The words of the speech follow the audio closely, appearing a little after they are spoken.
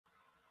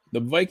The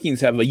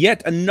Vikings have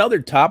yet another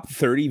top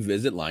 30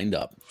 visit lined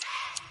up.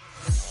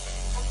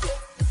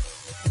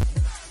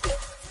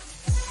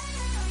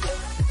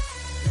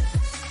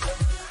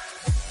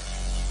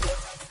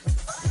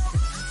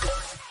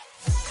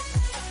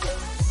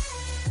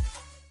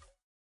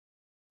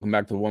 Welcome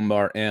back to the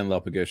Onebar and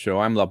Lupagus show.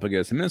 I'm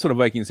Lupagus. The Minnesota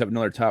Vikings have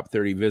another top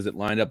 30 visit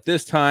lined up,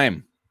 this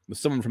time with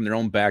someone from their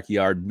own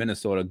backyard,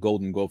 Minnesota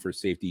Golden Gopher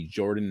safety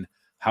Jordan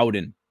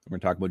Howden. We're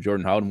going to talk about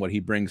Jordan Howden, what he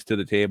brings to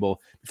the table.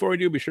 Before we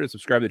do, be sure to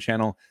subscribe to the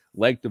channel,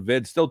 like the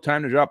vid. Still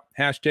time to drop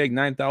hashtag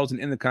 9,000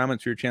 in the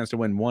comments for your chance to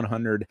win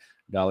 $100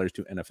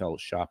 to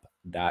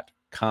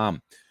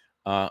NFLshop.com.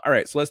 All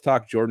right, so let's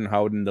talk Jordan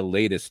Howden, the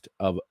latest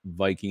of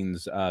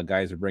Vikings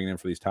guys are bringing in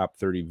for these top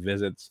 30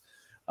 visits.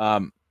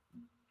 You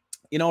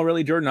know,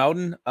 really, Jordan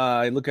Howden,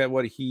 I look at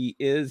what he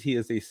is. He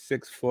is a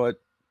 6 foot,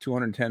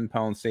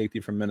 210-pound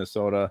safety from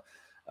Minnesota.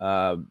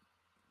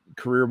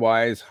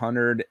 Career-wise,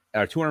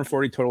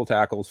 240 total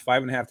tackles,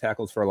 5.5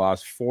 tackles for a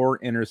loss, 4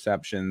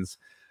 interceptions.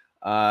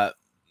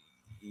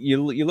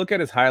 You look at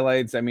his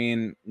highlights. I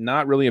mean,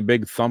 not really a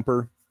big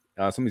thumper.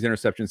 Some of these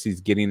interceptions he's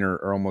getting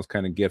are almost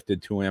kind of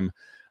gifted to him.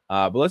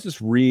 But let's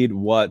just read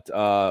what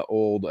I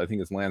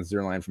think it's Lance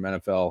Zierlein from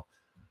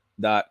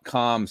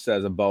NFL.com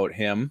says about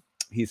him.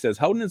 He says,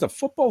 Howden is a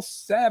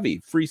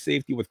football-savvy free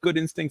safety with good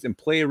instincts and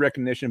play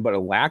recognition, but a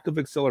lack of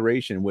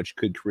acceleration, which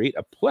could create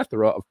a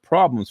plethora of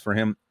problems for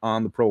him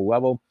on the pro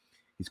level.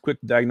 He's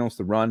quick to diagnose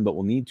the run, but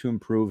will need to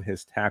improve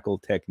his tackle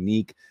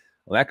technique.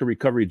 A lack of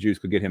recovery juice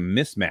could get him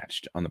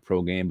mismatched on the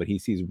pro game, but he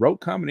sees route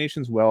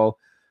combinations well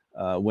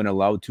when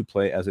allowed to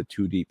play as a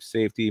 2-deep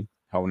safety.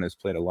 Howden has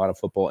played a lot of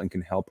football and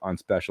can help on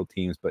special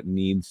teams, but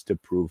needs to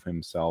prove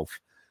himself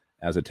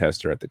as a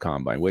tester at the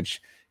combine, which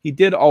he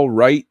did all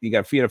right. He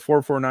got feet at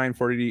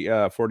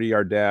 4.49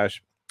 40-yard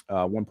dash,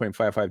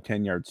 1.55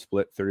 10-yard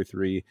split,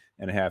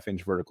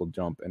 33.5-inch vertical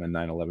jump, and a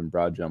 9.11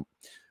 broad jump.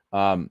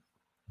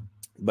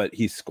 But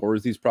he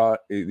scores these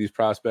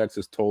prospects.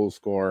 His total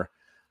score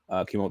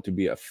came out to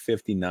be a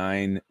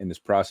 59, and his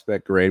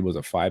prospect grade was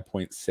a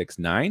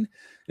 5.69. And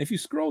if you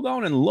scroll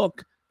down and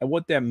look at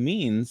what that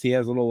means, he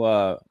has a little,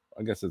 I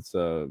guess it's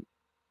not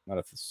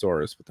a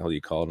thesaurus, what the hell do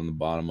you call it, on the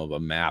bottom of a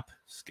map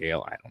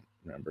scale? I don't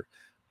remember.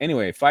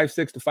 Anyway,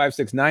 5'6" to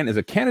 5'6'9" is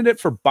a candidate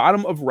for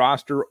bottom of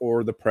roster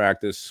or the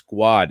practice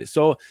squad.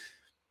 So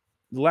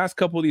the last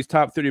couple of these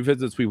top 30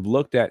 visits we've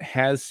looked at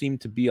has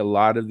seemed to be a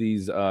lot of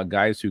these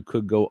guys who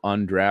could go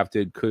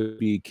undrafted, could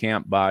be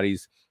camp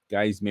bodies,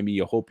 guys maybe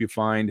you hope you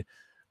find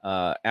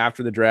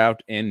after the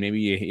draft, and maybe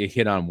you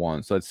hit on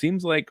one. So it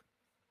seems like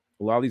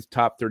a lot of these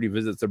top 30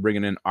 visits they're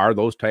bringing in are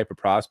those type of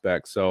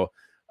prospects. So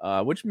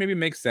which maybe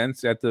makes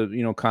sense at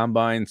the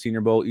Combine,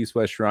 Senior Bowl,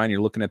 East-West Shrine. You're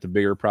looking at the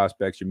bigger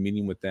prospects. You're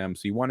meeting with them,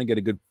 so you want to get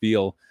a good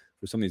feel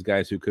for some of these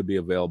guys who could be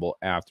available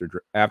after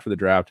the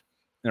draft.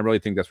 And I really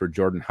think that's where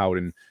Jordan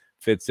Howden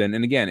fits in.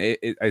 And again,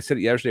 I said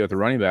it yesterday with the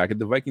running back. If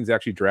the Vikings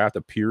actually draft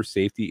a pure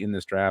safety in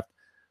this draft,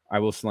 I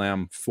will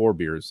slam 4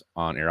 beers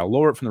on air. I'll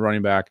lower it from the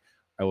running back.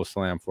 I will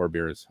slam 4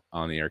 beers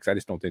on the air because I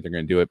just don't think they're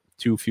going to do it.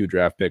 Too few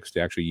draft picks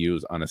to actually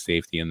use on a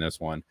safety in this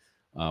one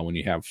when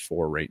you have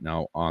 4 right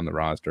now on the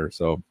roster.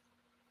 So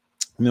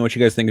let me know what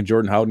you guys think of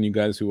Jordan Howden. You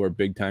guys who are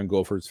big-time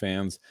Gophers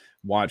fans,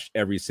 watched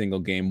every single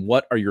game.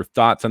 What are your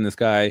thoughts on this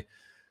guy?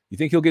 You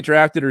think he'll get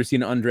drafted or is he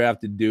an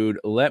undrafted dude?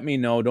 Let me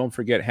know. Don't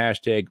forget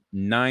hashtag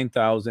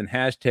 9,000,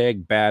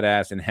 hashtag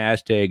badass, and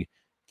hashtag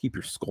keep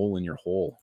your skull in your hole.